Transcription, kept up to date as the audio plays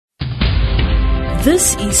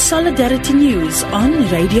This is Solidarity News on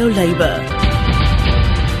Radio Labour.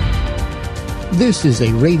 This is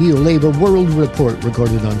a Radio Labour World Report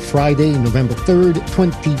recorded on Friday, November 3rd,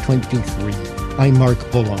 2023. I'm Mark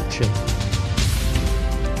Boulanger.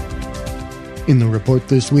 In the report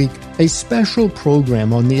this week, a special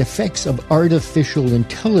program on the effects of artificial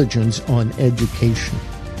intelligence on education.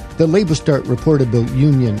 The LabourStart report about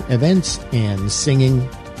union events and singing.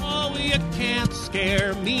 Oh, you can't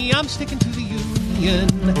scare me. I'm sticking to the union.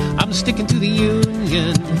 I'm sticking to the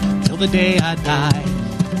union till the day I die.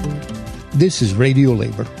 This is Radio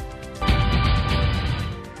Labour.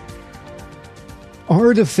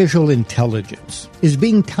 Artificial intelligence is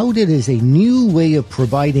being touted as a new way of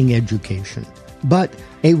providing education. But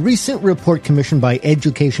a recent report commissioned by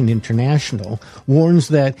Education International warns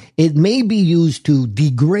that it may be used to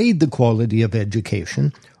degrade the quality of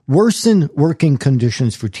education, worsen working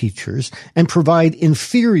conditions for teachers, and provide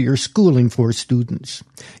inferior schooling for students.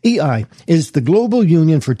 EI is the Global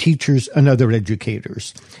Union for Teachers and Other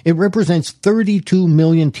Educators. It represents 32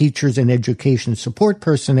 million teachers and education support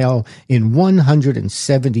personnel in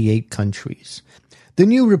 178 countries. The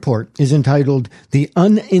new report is entitled The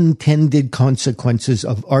Unintended Consequences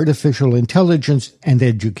of Artificial Intelligence and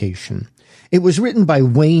Education. It was written by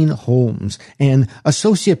Wayne Holmes, an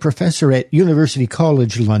associate professor at University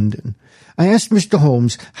College London. I asked Mr.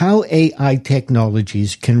 Holmes how AI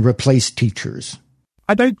technologies can replace teachers.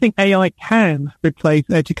 I don't think AI can replace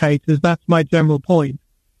educators. That's my general point.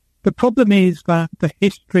 The problem is that the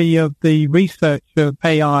history of the research of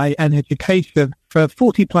AI and education for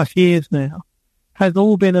 40 plus years now has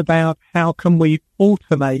all been about how can we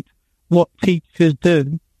automate what teachers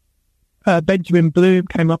do. Benjamin Bloom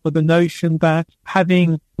came up with the notion that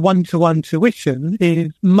having one-to-one tuition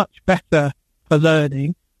is much better for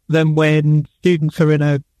learning than when students are in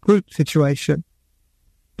a group situation.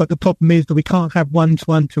 But the problem is that we can't have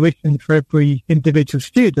one-to-one tuition for every individual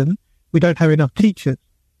student. We don't have enough teachers.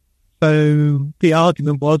 So the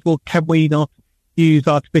argument was, well, can we not use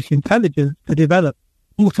artificial intelligence to develop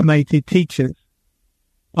automated teachers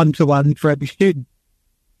one-to-one for every student?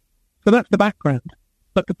 So that's the background.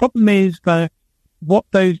 But the problem is that what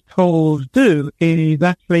those tools do is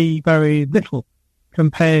actually very little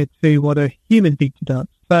compared to what a human teacher does.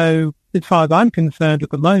 So as far as I'm concerned at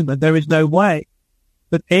the moment, there is no way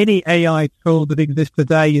that any AI tool that exists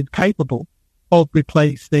today is capable of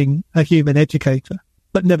replacing a human educator.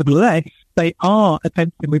 But nevertheless, they are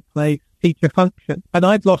attempting to replace teacher function. And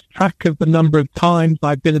I've lost track of the number of times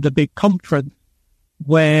I've been at a big conference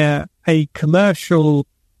where a commercial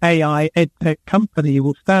AI edtech company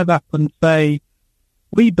will stand up and say,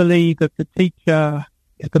 we believe that the teacher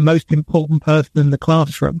is the most important person in the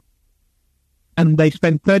classroom. And they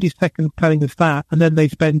spend 30 seconds telling us that, and then they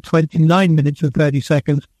spend 29 minutes or 30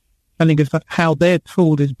 seconds telling us how their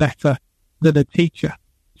tool is better than a teacher.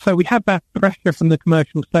 So we have that pressure from the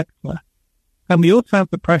commercial sector. And we also have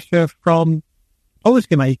the pressure from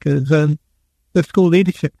policymakers and the school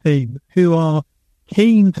leadership team who are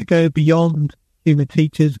keen to go beyond human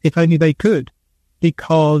teachers if only they could,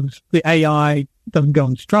 because the AI doesn't go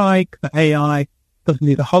on strike, the AI doesn't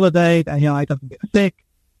need a holiday, the AI doesn't get sick.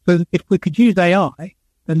 So if we could use AI,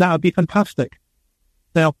 then that would be fantastic.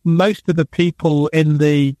 Now, most of the people in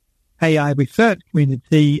the AI research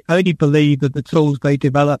community only believe that the tools they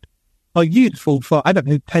develop are useful for,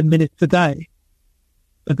 10 minutes a day.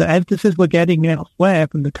 But the emphasis we're getting elsewhere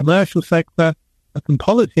from the commercial sector and from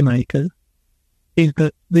policymakers is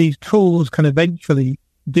that these tools can eventually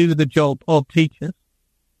do the job of teachers.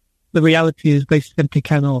 The reality is they simply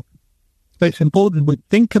cannot. So it's important we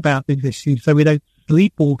think about these issues so we don't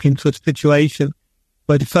sleepwalk into a situation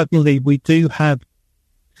where suddenly we do have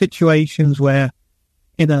situations where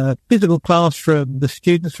in a physical classroom, the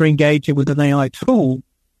students are engaging with an AI tool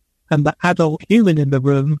and the adult human in the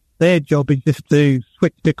room, their job is just to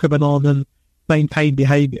switch the equipment on and maintain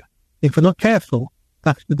behavior. If we're not careful,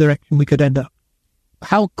 that's the direction we could end up.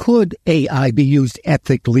 How could AI be used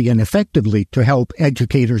ethically and effectively to help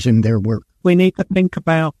educators in their work? We need to think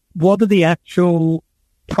about what are the actual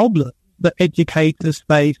problems that educators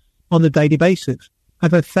face on a daily basis.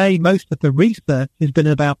 As I say, most of the research has been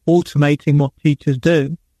about automating what teachers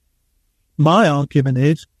do. My argument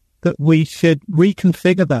is that we should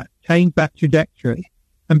reconfigure that, change that trajectory,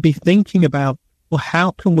 and be thinking about, well, how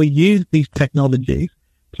can we use these technologies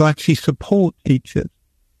to actually support teachers,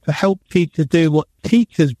 to help teachers do what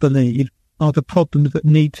teachers believe are the problems that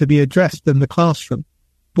need to be addressed in the classroom.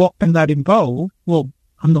 What can that involve? Well,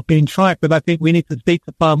 I'm not being trite, but I think we need to speak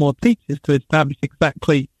to far more teachers to establish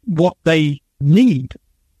exactly what they need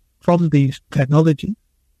from these technologies.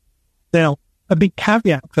 Now, a big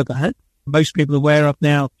caveat for that most people are aware of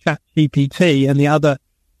now, ChatGPT and the other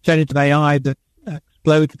generative AI that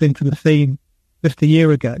exploded into the scene just a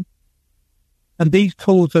year ago. And these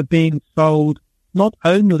tools are being sold not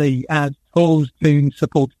only as tools to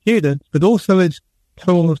support students, but also as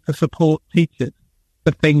tools to support teachers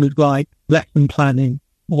for things like lesson planning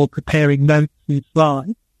or preparing notes and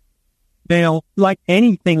slides. Now, like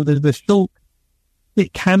anything that's a shortcut,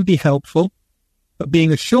 it can be helpful, but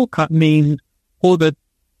being a shortcut means all the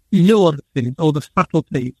nuances, all the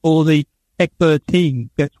subtleties, all the expertise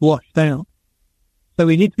gets washed out. So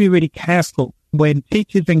we need to be really careful when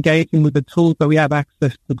teachers engaging with the tools that we have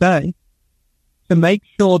access today to make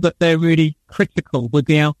sure that they're really critical with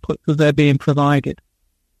the outputs that they're being provided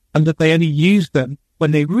and that they only use them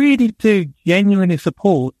when they really do genuinely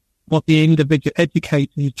support what the individual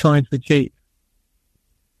educator is trying to achieve.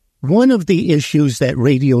 One of the issues that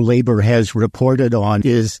Radio Labor has reported on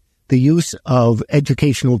is the use of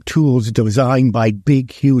educational tools designed by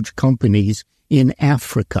big, huge companies in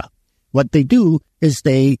Africa. What they do is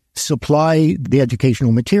they supply the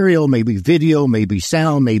educational material, maybe video, maybe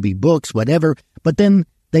sound, maybe books, whatever, but then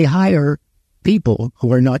they hire people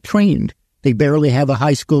who are not trained. They barely have a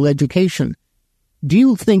high school education. Do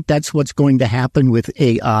you think that's what's going to happen with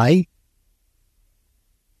AI?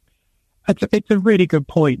 It's a really good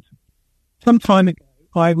point. Some time ago,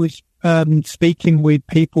 I was speaking with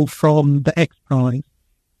people from the X Prize,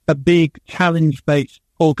 a big challenge-based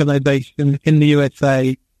organization in the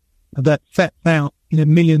USA that sets out $1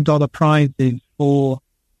 million prizes for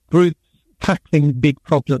groups tackling big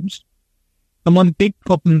problems. And one big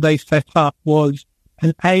problem they set up was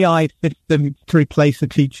an AI system to replace a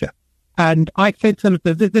teacher. And I said to them,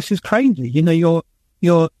 this is crazy.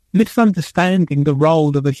 You're misunderstanding the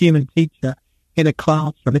role of a human teacher in a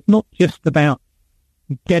classroom. It's not just about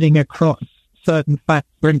getting across certain facts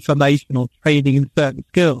or information or training in certain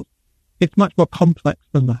skills. It's much more complex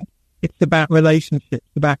than that. It's about relationships,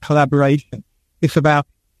 about collaboration. It's about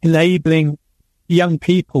enabling young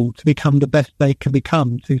people to become the best they can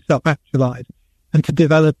become, to self-actualize, and to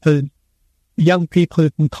develop as young people who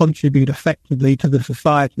can contribute effectively to the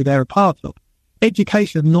society they're a part of.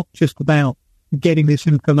 Education is not just about getting this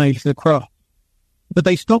information across. But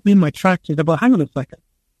they stopped me in my tracks and said, well, hang on a second.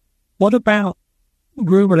 What about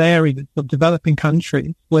rural areas of developing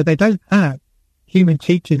countries where they don't have human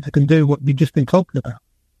teachers who can do what we've just been talking about?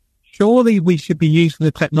 Surely we should be using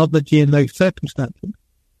the technology in those circumstances.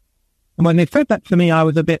 And when they said that to me, I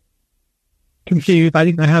was a bit confused. I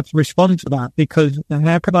didn't know how to respond to that, because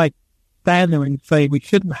how could I stand there and say we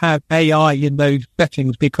shouldn't have AI in those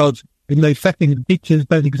settings because in those settings teachers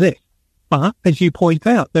don't exist? But as you point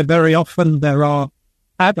out, very often there are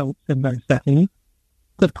adults in those settings.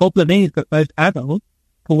 The problem is that those adults,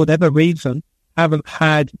 for whatever reason, haven't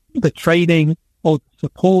had the training or the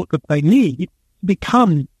support that they need to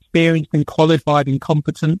become experienced and qualified and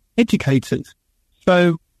competent educators.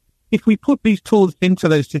 So if we put these tools into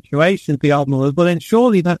those situations, the Admiral, well, then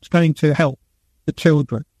surely that's going to help the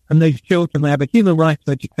children. And those children, they have a human right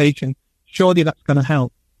to education. Surely that's going to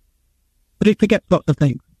help. But it forgets lots of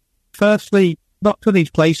things. Firstly, lots of these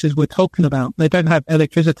places we're talking about, they don't have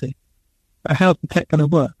electricity. But how's the tech going to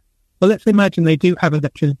work? Well, let's imagine they do have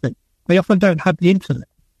electricity. They often don't have the internet.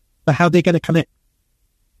 So how are they going to connect?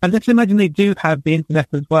 And let's imagine they do have the internet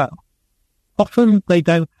as well. Often they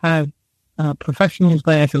don't have professionals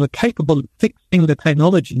there who are capable of fixing the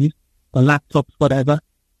technologies, the laptops, whatever,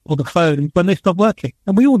 or the phones when they stop working.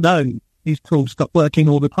 And we all know these tools stop working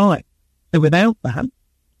all the time. So without that,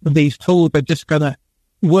 these tools are just going to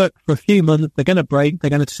work for a few months, they're going to break, they're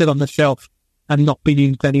going to sit on the shelf and not be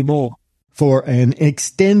used anymore. For an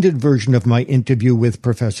extended version of my interview with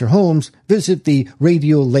Professor Holmes, visit the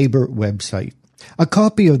Radio Labor website. A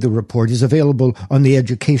copy of the report is available on the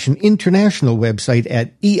Education International website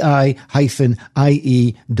at ei-ie.org.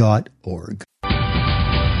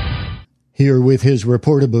 Here with his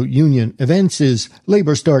report about union events is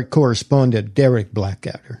LabourStart correspondent Derek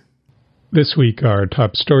Blackadder. This week, our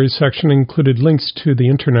top stories section included links to the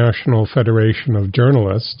International Federation of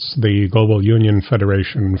Journalists, the Global Union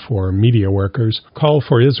Federation for Media Workers, call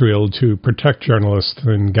for Israel to protect journalists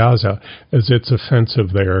in Gaza as its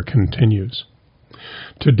offensive there continues.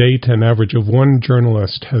 To date, an average of one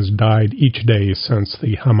journalist has died each day since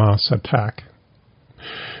the Hamas attack.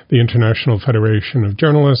 The International Federation of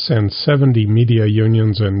Journalists and 70 media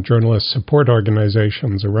unions and journalist support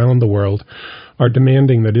organizations around the world are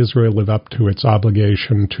demanding that Israel live up to its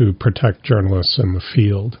obligation to protect journalists in the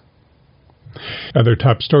field. Other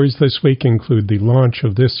top stories this week include the launch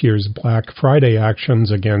of this year's Black Friday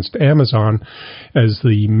actions against Amazon, as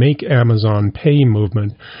the Make Amazon Pay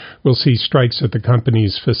movement will see strikes at the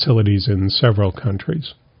company's facilities in several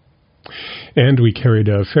countries. And we carried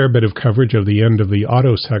a fair bit of coverage of the end of the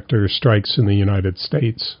auto sector strikes in the United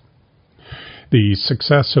States. The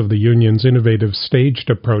success of the union's innovative staged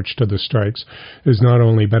approach to the strikes is not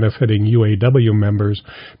only benefiting UAW members,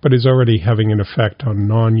 but is already having an effect on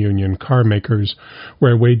non-union car makers,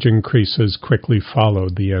 where wage increases quickly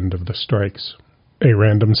followed the end of the strikes. A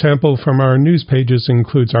random sample from our news pages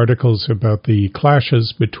includes articles about the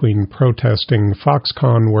clashes between protesting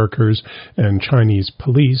Foxconn workers and Chinese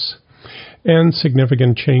police, and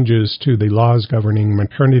significant changes to the laws governing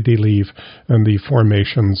maternity leave and the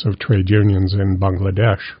formations of trade unions in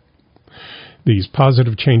Bangladesh. These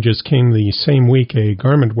positive changes came the same week a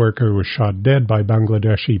garment worker was shot dead by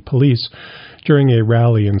Bangladeshi police during a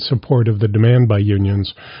rally in support of the demand by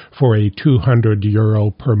unions for a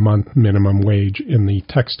 €200 per month minimum wage in the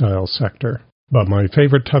textile sector. But my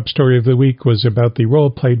favorite top story of the week was about the role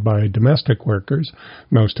played by domestic workers,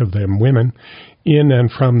 most of them women, in and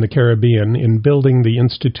from the Caribbean in building the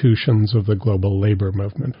institutions of the global labor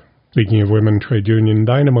movement. Speaking of women trade union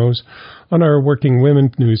dynamos, on our Working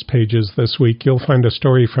Women news pages this week, you'll find a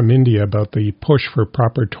story from India about the push for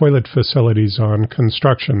proper toilet facilities on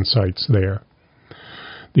construction sites there.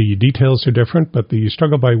 The details are different, but the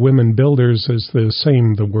struggle by women builders is the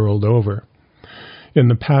same the world over. In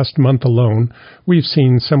the past month alone, we've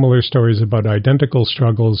seen similar stories about identical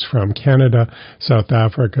struggles from Canada, South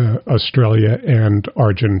Africa, Australia, and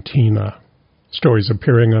Argentina. Stories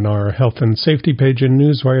appearing on our health and safety page in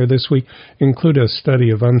Newswire this week include a study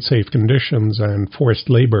of unsafe conditions and forced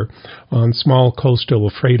labor on small coastal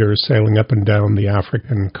freighters sailing up and down the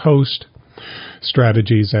African coast,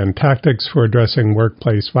 strategies and tactics for addressing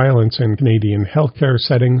workplace violence in Canadian healthcare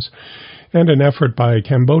settings, and an effort by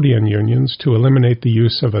Cambodian unions to eliminate the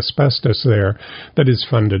use of asbestos there that is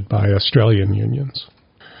funded by Australian unions.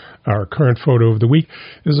 Our current photo of the week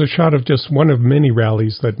is a shot of just one of many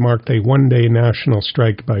rallies that marked a one-day national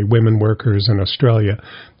strike by women workers in Australia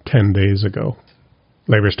 10 days ago.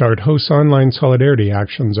 LabourStart hosts online solidarity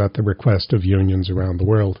actions at the request of unions around the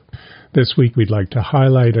world. This week we'd like to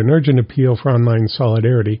highlight an urgent appeal for online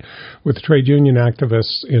solidarity with trade union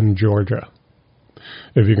activists in Georgia.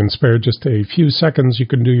 If you can spare just a few seconds, you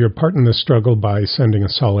can do your part in this struggle by sending a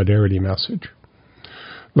solidarity message.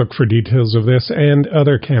 Look for details of this and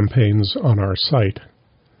other campaigns on our site.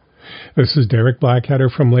 This is Derek Blackadder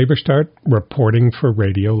from LabourStart, reporting for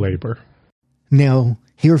Radio Labor. Now,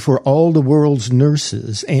 here for all the world's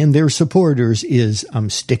nurses and their supporters is I'm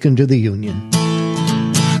Stickin' to the Union.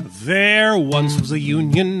 There once was a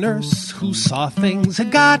union nurse who saw things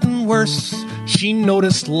had gotten worse. She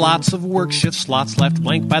noticed lots of work shift slots left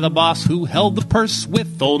blank by the boss who held the purse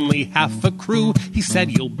with only half a crew. He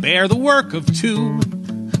said, "You'll bear the work of two."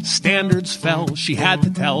 Standards fell, she had to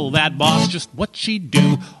tell that boss just what she'd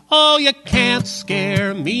do. "Oh, you can't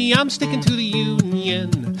scare me, I'm sticking to the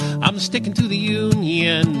union. I'm sticking to the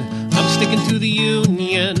union. I'm sticking to the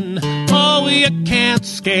union. Oh, you can't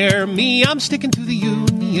scare me, I'm sticking to the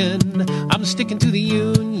union. I'm sticking to the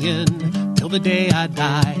union till the day I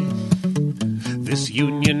die." This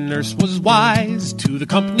union nurse was wise to the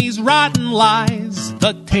company's rotten lies,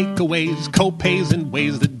 the takeaways, co-pays, and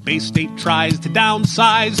ways that Bay State tries to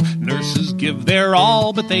downsize. Nurses give their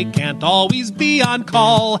all, but they can't always be on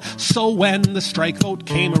call. So when the strike vote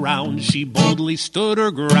came around, she boldly stood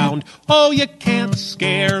her ground. "Oh, you can't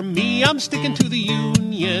scare me, I'm sticking to the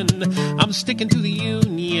union. I'm sticking to the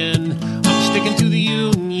union. I'm sticking to the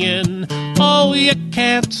union. Oh, you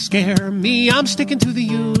can't scare me, I'm sticking to the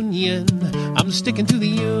union. I'm sticking to the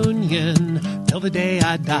union till the day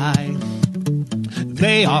I die."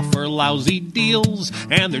 They offer lousy deals,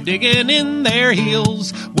 and they're digging in their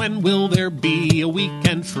heels. When will there be a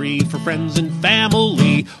weekend free for friends and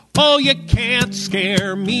family? Oh, you can't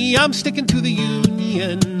scare me, I'm sticking to the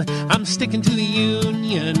union. I'm sticking to the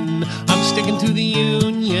union. I'm sticking to the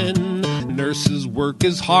union. Nurses' work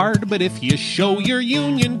is hard, but if you show your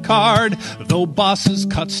union card, though bosses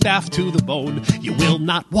cut staff to the bone, you will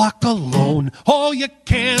not walk alone. Oh, you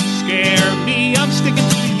can't scare me, I'm sticking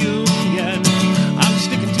to the union. I'm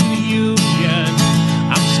sticking to the union.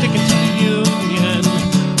 I'm sticking to the union.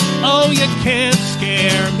 Oh, you can't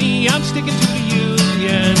scare me, I'm sticking to the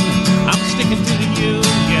union. I'm sticking to the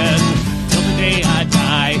union till the day I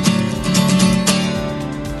die.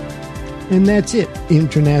 And that's it,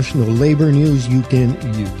 international labor news you can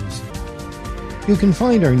use. You can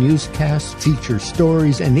find our newscasts, feature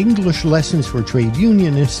stories, and English lessons for trade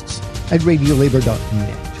unionists at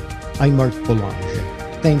radiolabor.net. I'm Mark Boulanger.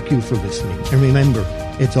 Thank you for listening. And remember,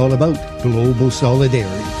 it's all about global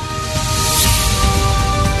solidarity.